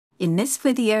In this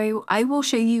video, I will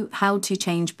show you how to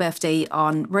change birthday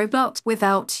on Roblox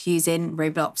without using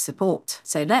Roblox support.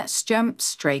 So let's jump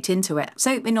straight into it.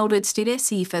 So in order to do this,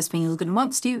 the first thing you're going to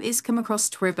want to do is come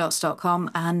across to roblox.com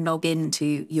and log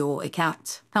into your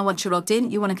account. Now, once you're logged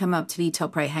in, you want to come up to the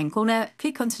top right hand corner,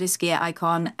 click onto this gear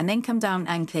icon, and then come down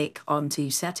and click onto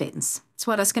settings.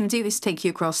 So what that's going to do is take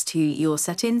you across to your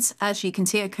settings. As you can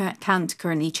see, I can't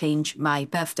currently change my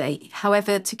birthday.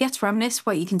 However, to get around this,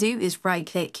 what you can do is right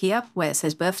click here where it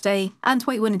says birthday. And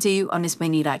what you want to do on this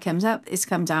menu that comes up is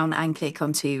come down and click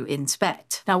onto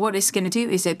inspect. Now what it's going to do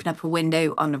is open up a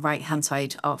window on the right hand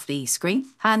side of the screen.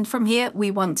 And from here,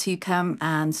 we want to come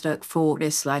and look for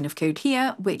this line of code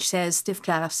here, which says div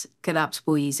class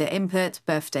collapsible user input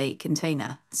birthday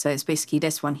container. So it's basically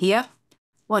this one here.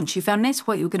 Once you've found this,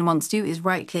 what you're going to want to do is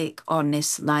right click on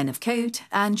this line of code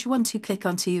and you want to click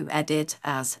onto edit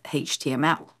as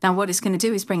HTML. Now what it's going to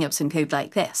do is bring up some code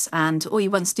like this, and all you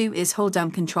want to do is hold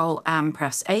down Control and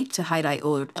press A to highlight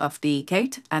all of the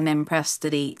code and then press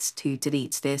delete to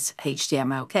delete this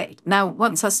HTML code. Now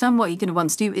once that's done, what you're going to want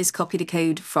to do is copy the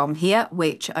code from here,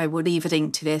 which I will leave a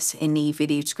link to this in the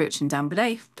video description down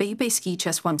below. But you basically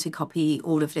just want to copy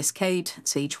all of this code.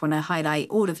 So you just want to highlight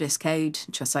all of this code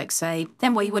just like so.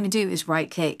 Then what you want to do is right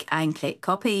click and click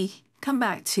copy, come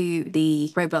back to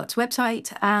the Roblox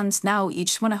website, and now you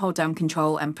just want to hold down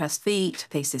Control and press V to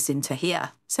paste this into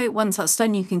here. So once that's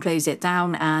done, you can close it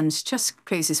down and just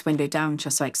close this window down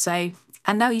just like so.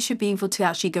 And now you should be able to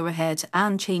actually go ahead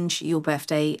and change your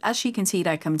birthday, as you can see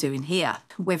like I'm doing here.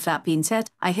 With that being said,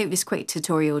 I hope this quick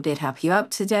tutorial did help you out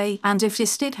today. And if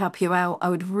this did help you out, I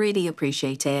would really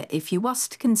appreciate it if you was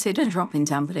to consider dropping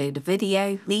down below the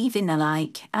video, leaving a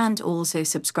like, and also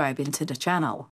subscribing to the channel.